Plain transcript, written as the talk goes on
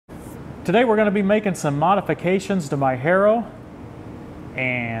Today we're going to be making some modifications to my Harrow,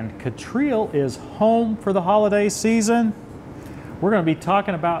 and Katriel is home for the holiday season. We're going to be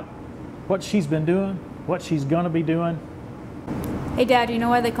talking about what she's been doing, what she's going to be doing. Hey Dad, do you know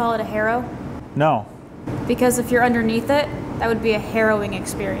why they call it a harrow? No. Because if you're underneath it, that would be a harrowing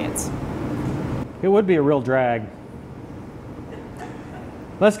experience. It would be a real drag.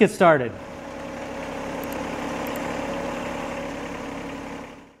 Let's get started.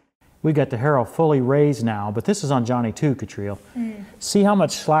 We got the Harrow fully raised now, but this is on Johnny too, Katriel. See how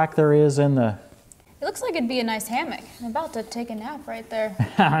much slack there is in the... It looks like it'd be a nice hammock. I'm about to take a nap right there.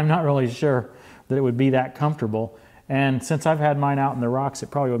 I'm not really sure that it would be that comfortable. And since I've had mine out in the rocks,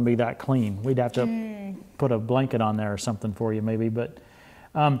 it probably wouldn't be that clean. We'd have to put a blanket on there or something for you maybe. But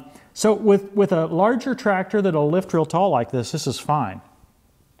so with a larger tractor that'll lift real tall like this is fine.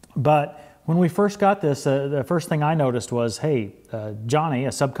 But when we first got this, the first thing I noticed was, hey, Johnny, a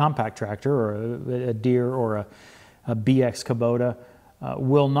subcompact tractor or a Deere or a BX Kubota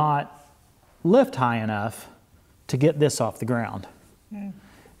will not lift high enough to get this off the ground.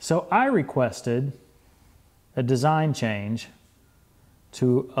 So I requested a design change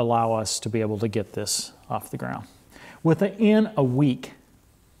to allow us to be able to get this off the ground. Within a week,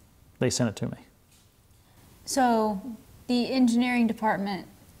 they sent it to me. So the engineering department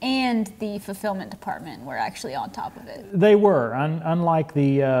and the fulfillment department were actually on top of it. They were,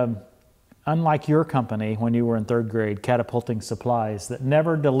 unlike your company when you were in third grade, Catapulting Supplies, that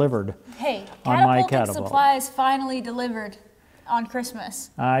never delivered. Hey, on my Catapulting Supplies finally delivered on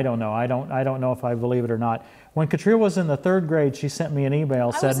Christmas. I don't know. I don't know if I believe it or not. When Katriel was in the third grade, she sent me an email. I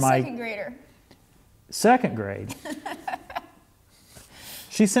was a second grader. Second grade.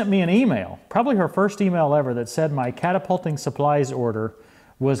 She sent me an email, probably her first email ever, that said my Catapulting Supplies order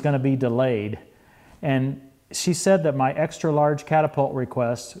was going to be delayed. And she said that my extra large catapult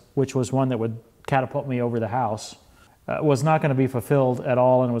request, which was one that would catapult me over the house, was not going to be fulfilled at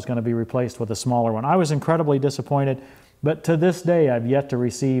all and was going to be replaced with a smaller one. I was incredibly disappointed, but to this day I've yet to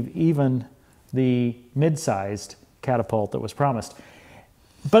receive even the mid-sized catapult that was promised.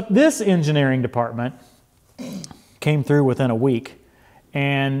 But this engineering department came through within a week,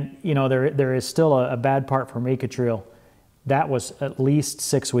 and you know there is still a bad part for me, Katriel. That was at least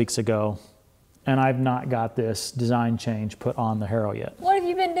 6 weeks ago, and I've not got this design change put on the Harrow yet. What have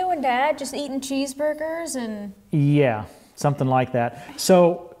you been doing, Dad? Just eating cheeseburgers and... Yeah, something like that.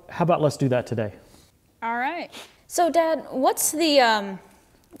 So how about let's do that today? All right. So Dad, what's the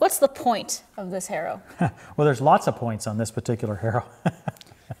point of this Harrow? Well, there's lots of points on this particular Harrow.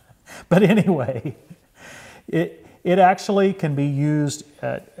 But anyway, it actually can be used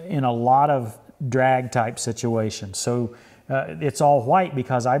in a lot of drag type situations. So it's all white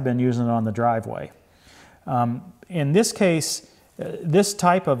because I've been using it on the driveway. In this case, this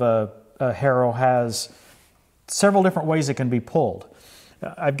type of a Harrow has several different ways it can be pulled.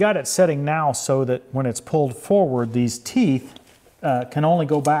 I've got it setting now so that when it's pulled forward, these teeth can only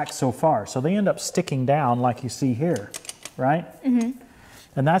go back so far. So they end up sticking down like you see here, right?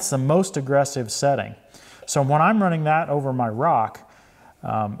 And that's the most aggressive setting. So when I'm running that over my rock,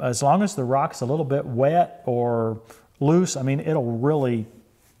 as long as the rock's a little bit wet or loose, I mean, it'll really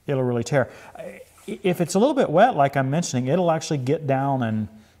tear. If it's a little bit wet, like I'm mentioning, it'll actually get down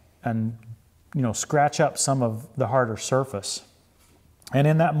and you know, scratch up some of the harder surface. And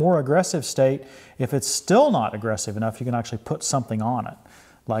in that more aggressive state, if it's still not aggressive enough, you can actually put something on it,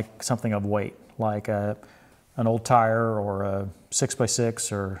 like something of weight, like an old tire or a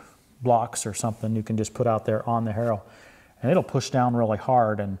 6x6 or blocks or something you can just put out there on the Harrow. And it'll push down really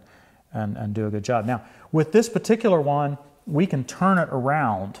hard and do a good job. Now, with this particular one, we can turn it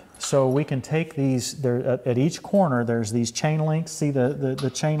around. So we can take these, at each corner, there's these chain links. See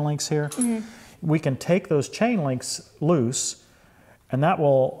the chain links here? We can take those chain links loose, and that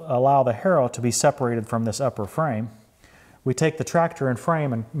will allow the Harrow to be separated from this upper frame. We take the tractor and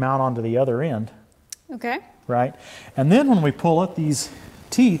frame and mount onto the other end. Okay. Right? And then when we pull it, these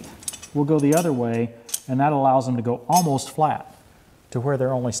teeth will go the other way, and that allows them to go almost flat to where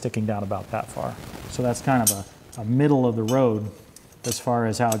they're only sticking down about that far. So that's kind of a middle of the road as far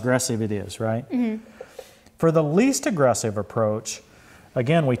as how aggressive it is, right? For the least aggressive approach,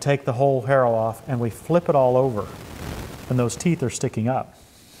 again, we take the whole Harrow off and we flip it all over, and those teeth are sticking up.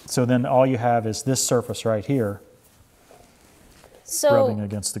 So then all you have is this surface right here rubbing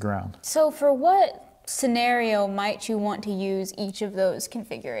against the ground. So for what scenario might you want to use each of those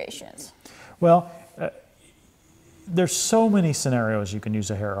configurations? Well, there's so many scenarios you can use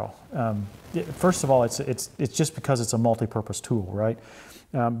a Harrow. First of all, it's just because it's a multi-purpose tool, right?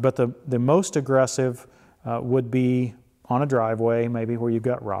 But the most aggressive would be on a driveway, maybe where you've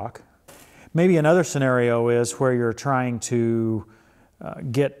got rock. Maybe another scenario is where you're trying to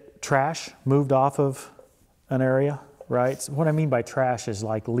get trash moved off of an area, right? So what I mean by trash is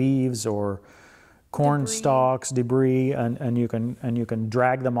like leaves or corn stalks, debris, and you can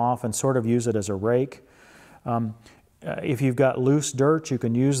drag them off and sort of use it as a rake. If you've got loose dirt, you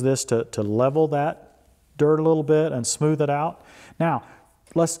can use this to level that dirt a little bit and smooth it out. Now,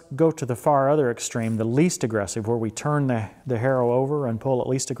 let's go to the far other extreme, the least aggressive, where we turn the harrow over and pull it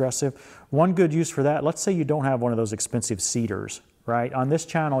least aggressive. One good use for that, let's say you don't have one of those expensive seeders, right? On this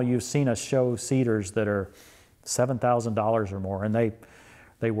channel, you've seen us show seeders that are $7,000 or more, and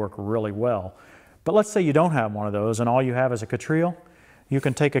they work really well. But let's say you don't have one of those and all you have is a Katriel. You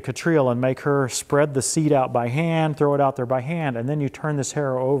can take a Katriel and make her spread the seed out by hand, throw it out there by hand, and then you turn this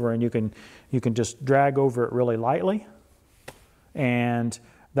harrow over and you can just drag over it really lightly, and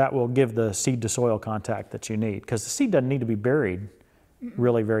that will give the seed to soil contact that you need, because the seed doesn't need to be buried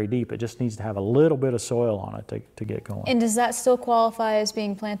really very deep. It just needs to have a little bit of soil on it to get going. And does that still qualify as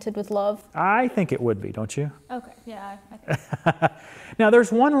being planted with love? I think it would be, don't you? Okay, yeah. I think. Now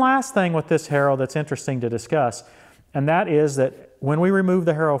there's one last thing with this harrow that's interesting to discuss, and that is that when we remove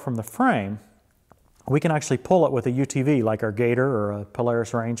the harrow from the frame, we can actually pull it with a UTV like our Gator or a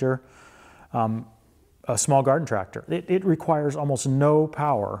Polaris Ranger, a small garden tractor. It requires almost no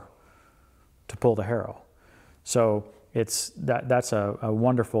power to pull the harrow. So that's a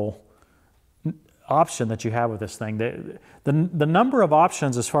wonderful option that you have with this thing. The number of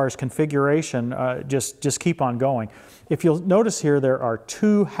options as far as configuration just keep on going. If you'll notice here, there are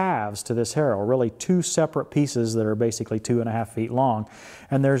two halves to this harrow, really two separate pieces that are basically 2.5 feet long.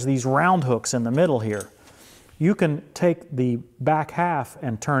 And there's these round hooks in the middle here. You can take the back half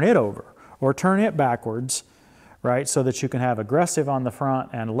and turn it over, or turn it backwards, right? So that you can have aggressive on the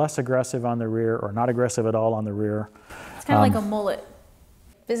front and less aggressive on the rear, or not aggressive at all on the rear. It's kind of like a mullet.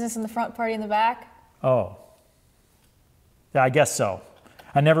 Business in the front, party in the back. Oh, yeah, I guess so.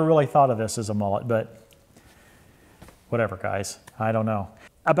 I never really thought of this as a mullet, but whatever, guys. I don't know.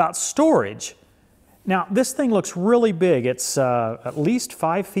 About storage. Now, this thing looks really big. It's at least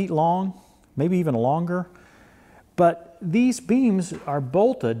 5 feet long, maybe even longer. But these beams are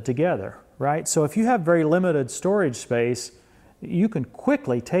bolted together, right? So if you have very limited storage space, you can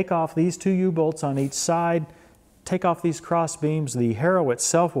quickly take off these two U-bolts on each side, take off these cross beams. The harrow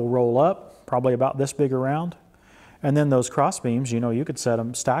itself will roll up, probably about this big around. And then those cross beams, you could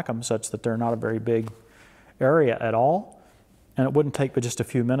stack them such that they're not a very big area at all. And it wouldn't take but just a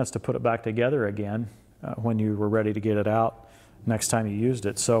few minutes to put it back together again when you were ready to get it out next time you used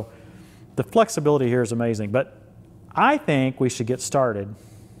it. So the flexibility here is amazing. But I think we should get started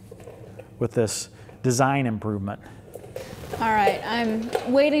with this design improvement. All right, I'm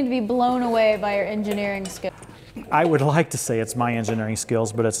waiting to be blown away by your engineering skills. I would like to say it's my engineering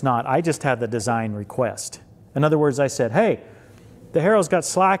skills, but it's not. I just had the design request. In other words, I said, hey, the harrow's got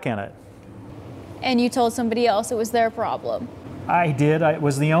slack in it. And you told somebody else it was their problem. I did. I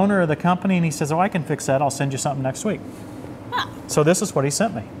was the owner of the company, and he says, oh, I can fix that. I'll send you something next week. Huh. So this is what he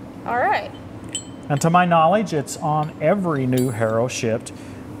sent me. All right. And to my knowledge, it's on every new harrow shipped.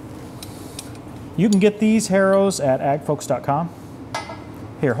 You can get these harrows at agfolks.com.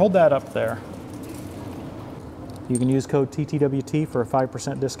 Here, hold that up there. You can use code TTWT for a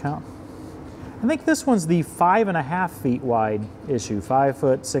 5% discount. I think this one's the 5.5 feet wide issue, 5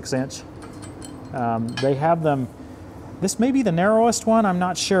 foot 6 inch. They have them, this may be the narrowest one, I'm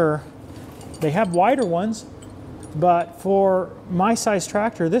not sure. They have wider ones, but for my size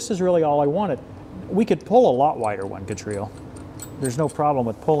tractor, this is really all I wanted. We could pull a lot wider one, Katriel. There's no problem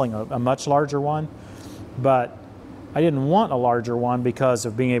with pulling a much larger one, but I didn't want a larger one because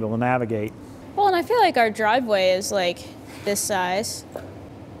of being able to navigate. Well, and I feel like our driveway is like this size.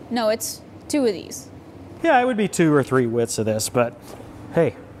 No, it's 2 of these. Yeah, it would be 2 or 3 widths of this, but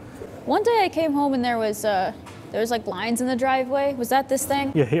hey. One day I came home and there was like lines in the driveway. Was that this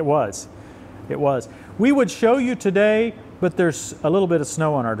thing? Yeah, it was. It was. We would show you today, but there's a little bit of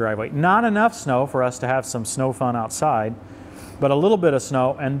snow on our driveway. Not enough snow for us to have some snow fun outside, but a little bit of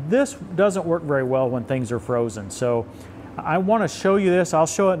snow, and this doesn't work very well when things are frozen. So I want to show you this. I'll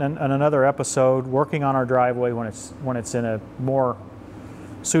show it in another episode, working on our driveway when it's in a more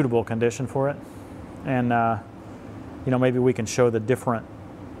suitable condition for it. And maybe we can show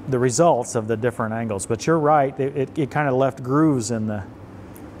the results of the different angles. But you're right, it kind of left grooves in the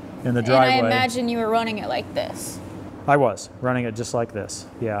driveway. And I imagine you were running it like this. I was running it just like this,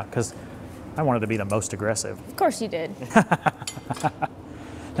 yeah, because I wanted to be the most aggressive. Of course you did.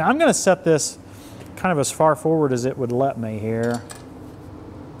 Now I'm going to set this kind of as far forward as it would let me here.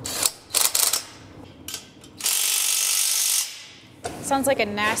 Sounds like a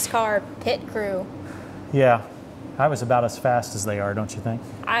NASCAR pit crew. Yeah, I was about as fast as they are, don't you think?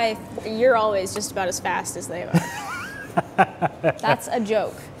 You're always just about as fast as they are. That's a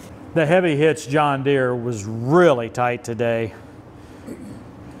joke. The heavy hitch John Deere was really tight today.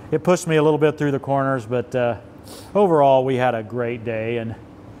 It pushed me a little bit through the corners, but overall we had a great day. And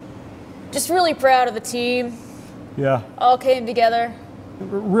just really proud of the team. Yeah. All came together.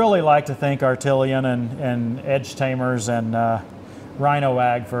 Really like to thank Artillian and Edge Tamers and Rhino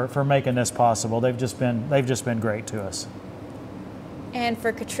Ag for making this possible. They've just been great to us. And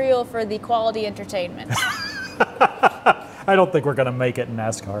for Katriel for the quality entertainment. I don't think we're going to make it in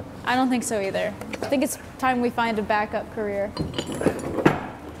NASCAR. I don't think so either. I think it's time we find a backup career.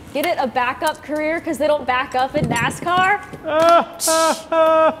 Get it? A backup career because they don't back up in NASCAR?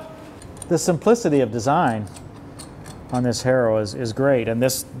 The simplicity of design on this Harrow is great, and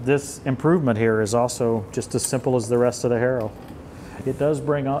this improvement here is also just as simple as the rest of the Harrow. It does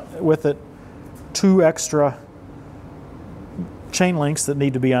bring with it 2 extra chain links that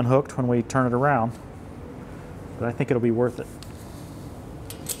need to be unhooked when we turn it around, but I think it'll be worth it.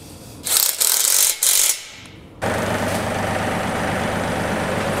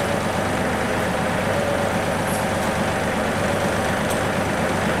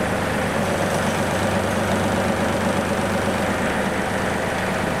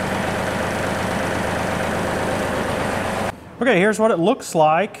 Okay, here's what it looks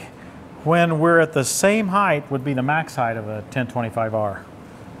like when we're at the same height, would be the max height of a 1025R.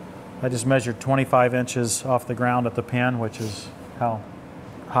 I just measured 25 inches off the ground at the pin, which is how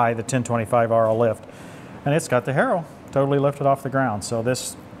high the 1025R will lift. And it's got the Harrow totally lifted off the ground, so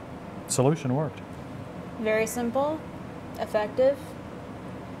this solution worked. Very simple, effective.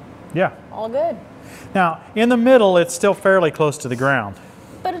 Yeah. All good. Now, in the middle, it's still fairly close to the ground.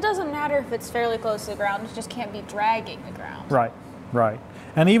 But it doesn't matter if it's fairly close to the ground, it just can't be dragging the ground. Right, right.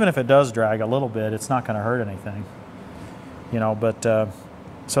 And even if it does drag a little bit, it's not going to hurt anything. You know, but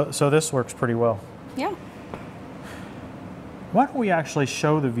so this works pretty well. Yeah. Why don't we actually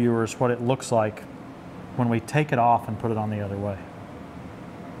show the viewers what it looks like when we take it off and put it on the other way?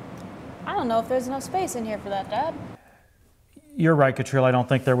 I don't know if there's enough space in here for that, Dad. You're right, Katriel. I don't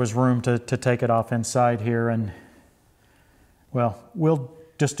think there was room to take it off inside here. And, well, we'll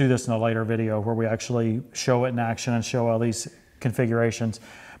just do this in a later video where we actually show it in action and show all these configurations.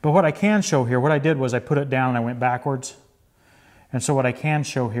 But what I can show here, what I did was I put it down and I went backwards. And so what I can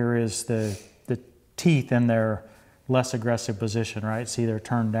show here is the teeth in their less aggressive position, right? See, they're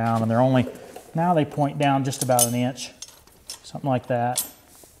turned down and they're only, now they point down just about an inch, something like that.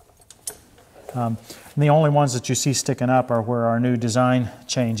 And the only ones that you see sticking up are where our new design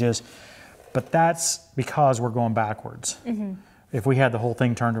change is. But that's because we're going backwards. Mm-hmm. If we had the whole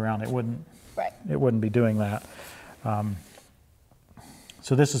thing turned around, it wouldn't be doing that.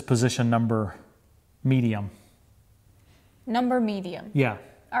 So this is position number medium. Number medium. Yeah.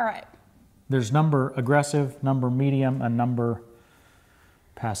 All right. There's number aggressive, number medium, and number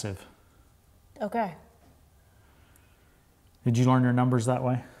passive. Okay. Did you learn your numbers that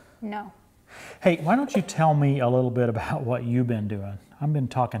way? No. Hey, why don't you tell me a little bit about what you've been doing? I've been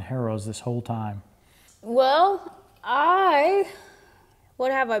talking Harrows this whole time. Well,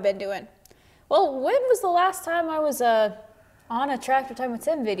 what have I been doing? Well, when was the last time I was on a Tractor Time with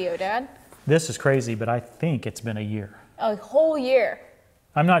Tim video, Dad? This is crazy, but I think it's been a year. A whole year.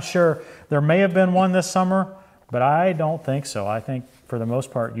 I'm not sure. There may have been one this summer, but I don't think so. I think for the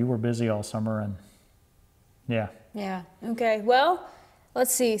most part you were busy all summer, and yeah. Yeah, okay. Well,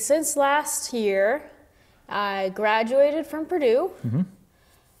 let's see. Since last year, I graduated from Purdue, mm-hmm.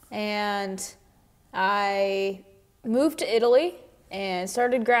 and I moved to Italy and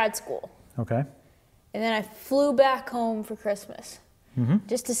started grad school. Okay. And then I flew back home for Christmas, mm-hmm.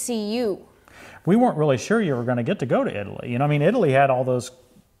 just to see you. We weren't really sure you were going to get to go to Italy. You know, I mean, Italy had all those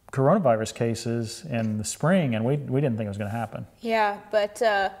coronavirus cases in the spring, and we didn't think it was going to happen. Yeah, but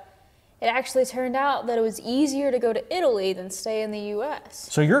it actually turned out that it was easier to go to Italy than stay in the U.S.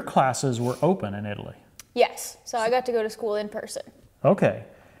 So your classes were open in Italy? Yes, so I got to go to school in person. Okay.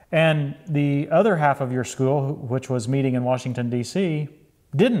 And the other half of your school, which was meeting in Washington, D.C.,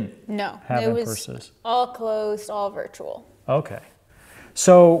 didn't have in-person. It was all closed, all virtual. Okay.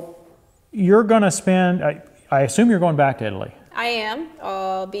 So you're going to spend, I assume you're going back to Italy. I am.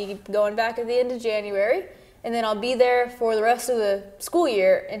 I'll be going back at the end of January, and then I'll be there for the rest of the school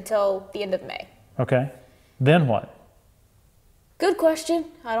year until the end of May. Okay. Then what? Good question.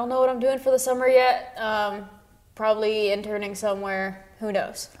 I don't know what I'm doing for the summer yet. Probably interning somewhere. Who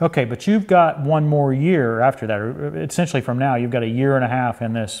knows? Okay, but you've got one more year after that. Or essentially from now, you've got a year and a half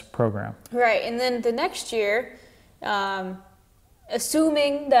in this program. Right, and then the next year,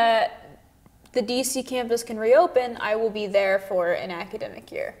 assuming that the DC campus can reopen, I will be there for an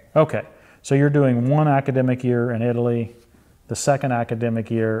academic year. Okay, so you're doing one academic year in Italy, the second academic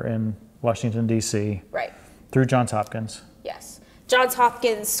year in Washington, D.C. Right. Through Johns Hopkins. Yes. Johns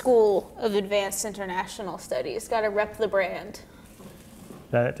Hopkins School of Advanced International Studies. Got to rep the brand.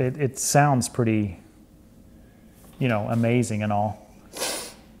 It sounds pretty, you know, amazing and all.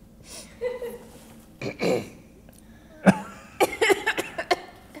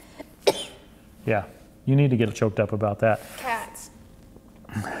 Yeah, you need to get choked up about that. Cats.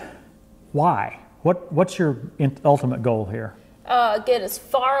 Why? What's your ultimate goal here? Get as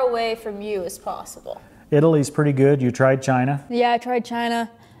far away from you as possible. Italy's pretty good. You tried China? Yeah, I tried China.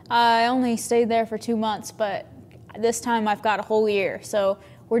 I only stayed there for 2 months, but this time I've got a whole year, so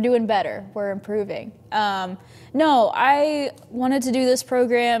we're doing better. We're improving. No, I wanted to do this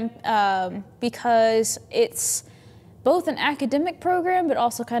program because it's both an academic program, but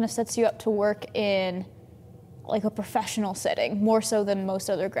also kind of sets you up to work in like a professional setting, more so than most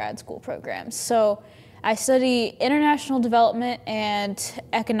other grad school programs. So I study international development and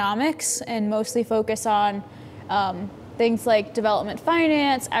economics, and mostly focus on things like development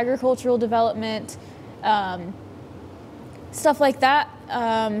finance, agricultural development, stuff like that.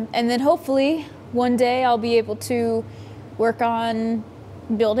 And then hopefully one day I'll be able to work on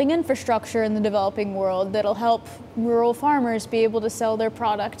building infrastructure in the developing world that'll help rural farmers be able to sell their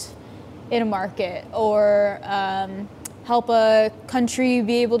product in a market, or help a country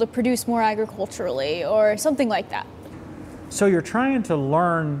be able to produce more agriculturally, or something like that. So you're trying to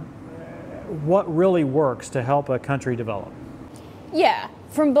learn what really works to help a country develop? Yeah,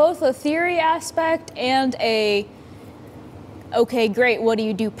 from both a theory aspect and a, okay, great, what do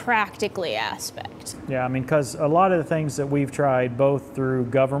you do practically aspect. Yeah, I mean, because a lot of the things that we've tried, both through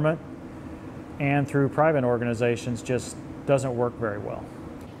government and through private organizations, just doesn't work very well.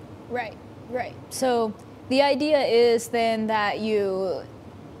 Right, right. So the idea is then that you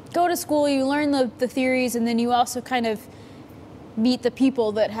go to school, you learn the theories, and then you also kind of meet the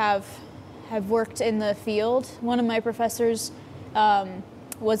people that have worked in the field. One of my professors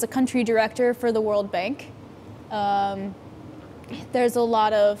was a country director for the World Bank. There's a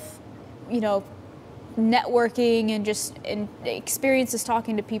lot of, you know, networking and just experiences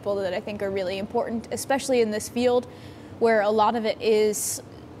talking to people that I think are really important, especially in this field where a lot of it is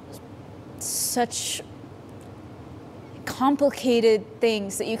such complicated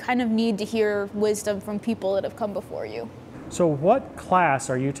things that you kind of need to hear wisdom from people that have come before you. So what class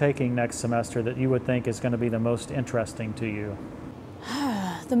are you taking next semester that you would think is going to be the most interesting to you?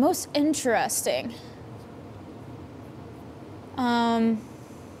 The most interesting?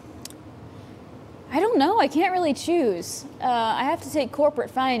 I don't know. I can't really choose. I have to take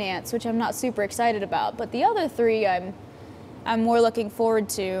corporate finance, which I'm not super excited about, but the other three I'm more looking forward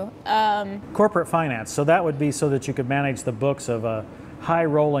to. Corporate finance, so that would be so that you could manage the books of a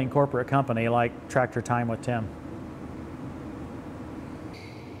high-rolling corporate company like Tractor Time with Tim.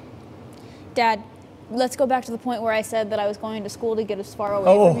 Dad, let's go back to the point where I said that I was going to school to get as far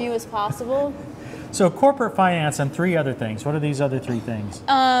away from you as possible. So corporate finance and three other things. What are these other three things?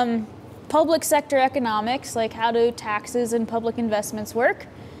 Public sector economics, like how do taxes and public investments work,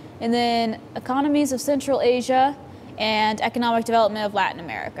 and then economies of Central Asia and economic development of Latin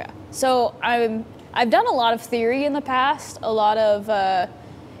America. So I've done a lot of theory in the past, a lot of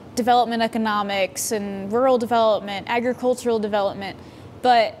development economics and rural development, agricultural development,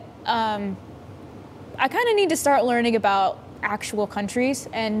 but I kind of need to start learning about actual countries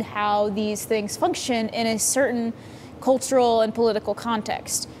and how these things function in a certain cultural and political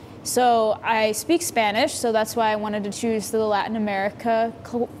context. So I speak Spanish, so that's why I wanted to choose the Latin America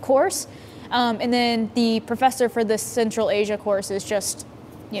course. And then the professor for this Central Asia course is just,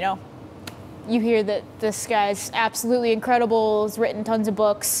 you know, you hear that this guy's absolutely incredible, has written tons of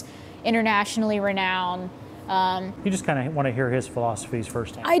books, internationally renowned. You just kind of want to hear his philosophies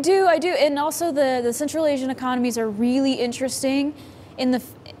firsthand. I do. And also the Central Asian economies are really interesting in the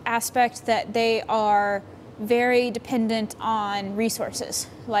aspect that they are very dependent on resources,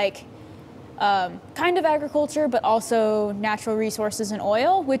 like kind of agriculture, but also natural resources and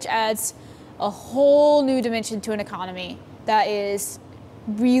oil, which adds a whole new dimension to an economy that is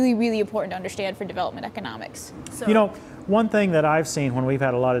really, really important to understand for development economics. So, you know, one thing that I've seen when we've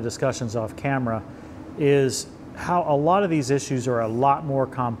had a lot of discussions off camera is how a lot of these issues are a lot more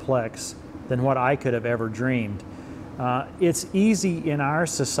complex than what I could have ever dreamed. It's easy in our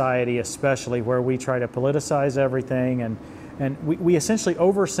society, especially where we try to politicize everything and we essentially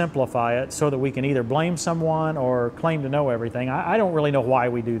oversimplify it so that we can either blame someone or claim to know everything. I don't really know why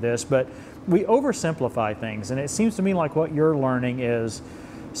we do this, but we oversimplify things, and it seems to me like what you're learning is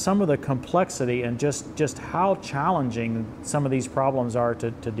some of the complexity and just how challenging some of these problems are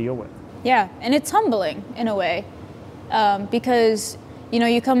to deal with. Yeah, and it's humbling in a way, because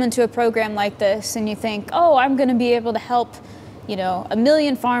you come into a program like this and you think, oh, I'm going to be able to help 1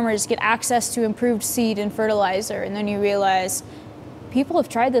 million farmers get access to improved seed and fertilizer, and then you realize people have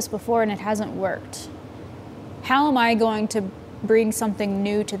tried this before and it hasn't worked. How am I going to bring something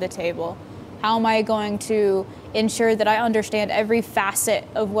new to the table? How am I going to ensure that I understand every facet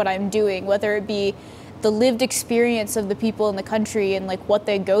of what I'm doing, whether it be the lived experience of the people in the country and like what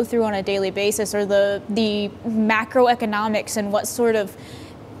they go through on a daily basis, or the macroeconomics and what sort of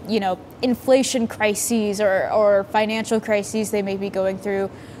inflation crises or financial crises they may be going through,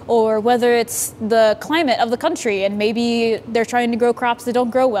 or whether it's the climate of the country and maybe they're trying to grow crops that don't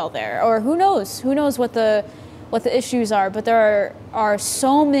grow well there, or who knows what the issues are. But there are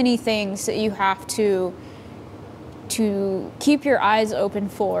so many things that you have to keep your eyes open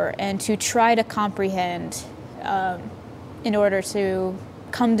for and to try to comprehend in order to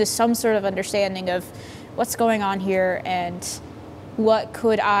come to some sort of understanding of what's going on here and what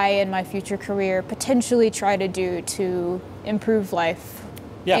could I in my future career potentially try to do to improve life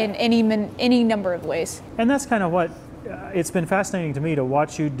in any number of ways. And that's kind of what it's been fascinating to me to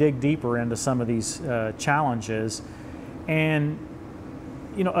watch you dig deeper into some of these challenges, and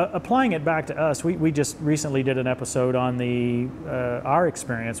applying it back to us. We just recently did an episode on our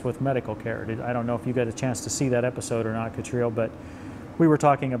experience with medical care. I don't know if you got a chance to see that episode or not, Katriel, but we were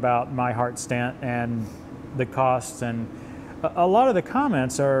talking about my heart stent and the costs, and a lot of the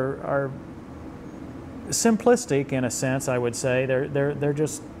comments are simplistic in a sense. I would say they're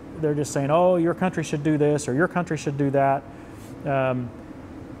just saying, oh, your country should do this or your country should do that, and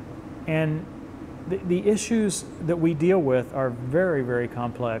the issues that we deal with are very, very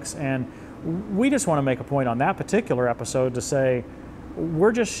complex. And we just want to make a point on that particular episode to say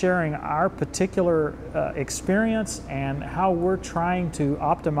we're just sharing our particular experience and how we're trying to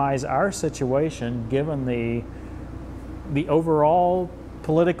optimize our situation given the overall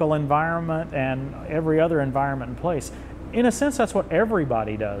political environment and every other environment in place. In a sense, that's what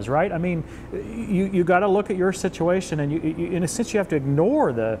everybody does, right? I mean, you got to look at your situation, and in a sense, you have to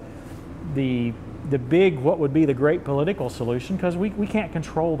ignore the big, what would be the great political solution, because we can't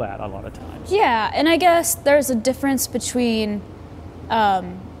control that a lot of times. Yeah, and I guess there's a difference between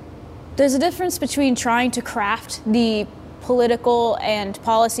trying to craft the political and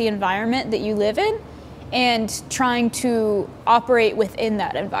policy environment that you live in and trying to operate within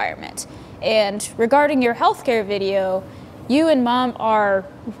that environment. And regarding your healthcare video, you and Mom are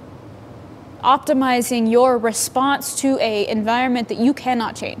optimizing your response to an environment that you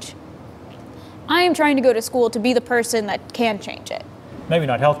cannot change. I am trying to go to school to be the person that can change it. Maybe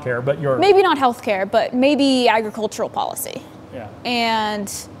not healthcare, but maybe not healthcare, but maybe agricultural policy. Yeah.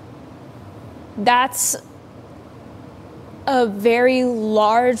 And that's a very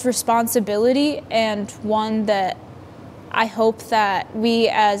large responsibility, and one that I hope that we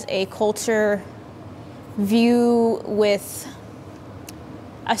as a culture view with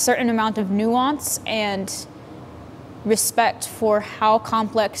a certain amount of nuance and respect for how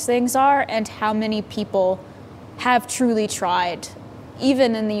complex things are and how many people have truly tried,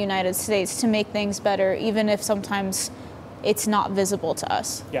 even in the United States, to make things better, even if sometimes it's not visible to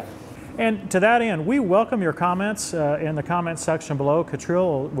us. Yeah. And to that end, we welcome your comments in the comments section below.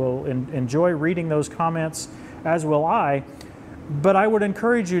 Katriel will enjoy reading those comments, as will I. But I would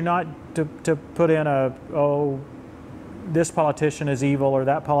encourage you not to put in this politician is evil or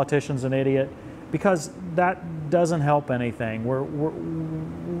that politician's an idiot, because that doesn't help anything.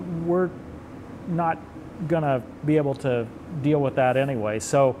 We're not gonna be able to deal with that anyway.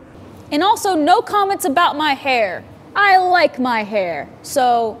 So. And also, no comments about my hair. I like my hair,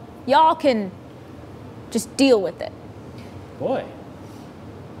 so y'all can just deal with it. Boy.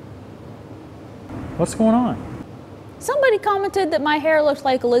 What's going on? Somebody commented that my hair looked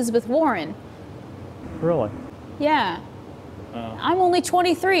like Elizabeth Warren. Really? Yeah. I'm only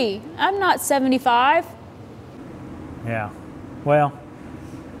 23. I'm not 75. Yeah. Well,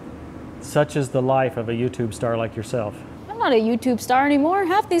 such is the life of a YouTube star like yourself. I'm not a YouTube star anymore.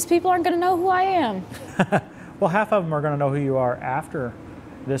 Half these people aren't going to know who I am. Well, half of them are going to know who you are after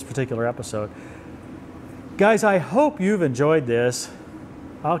this particular episode. Guys, I hope you've enjoyed this.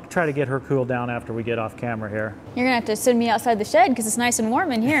 I'll try to get her cooled down after we get off camera here. You're going to have to send me outside the shed because it's nice and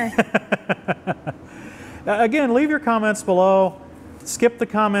warm in here. Again, leave your comments below. Skip the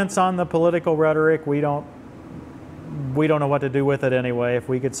comments on the political rhetoric. We don't know what to do with it anyway. If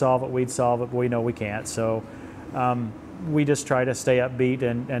we could solve it, we'd solve it, but we know we can't. So we just try to stay upbeat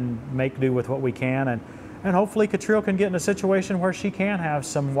and make do with what we can. And hopefully Katriel can get in a situation where she can have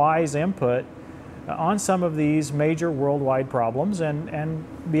some wise input on some of these major worldwide problems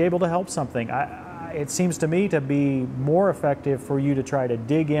and be able to help something. It seems to me to be more effective for you to try to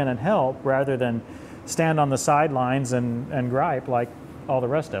dig in and help rather than stand on the sidelines and gripe like all the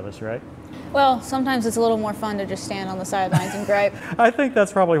rest of us, right? Well, sometimes it's a little more fun to just stand on the sidelines and gripe. I think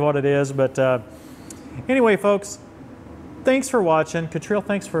that's probably what it is. But anyway, folks, thanks for watching. Katriel,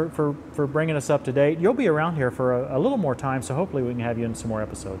 thanks for bringing us up to date. You'll be around here for a little more time, so hopefully we can have you in some more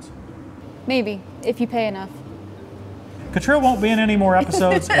episodes. Maybe, if you pay enough. Katriel won't be in any more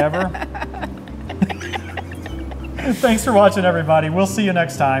episodes ever. Thanks for watching, everybody. We'll see you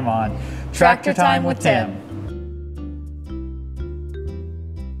next time on Tractor Time with Tim.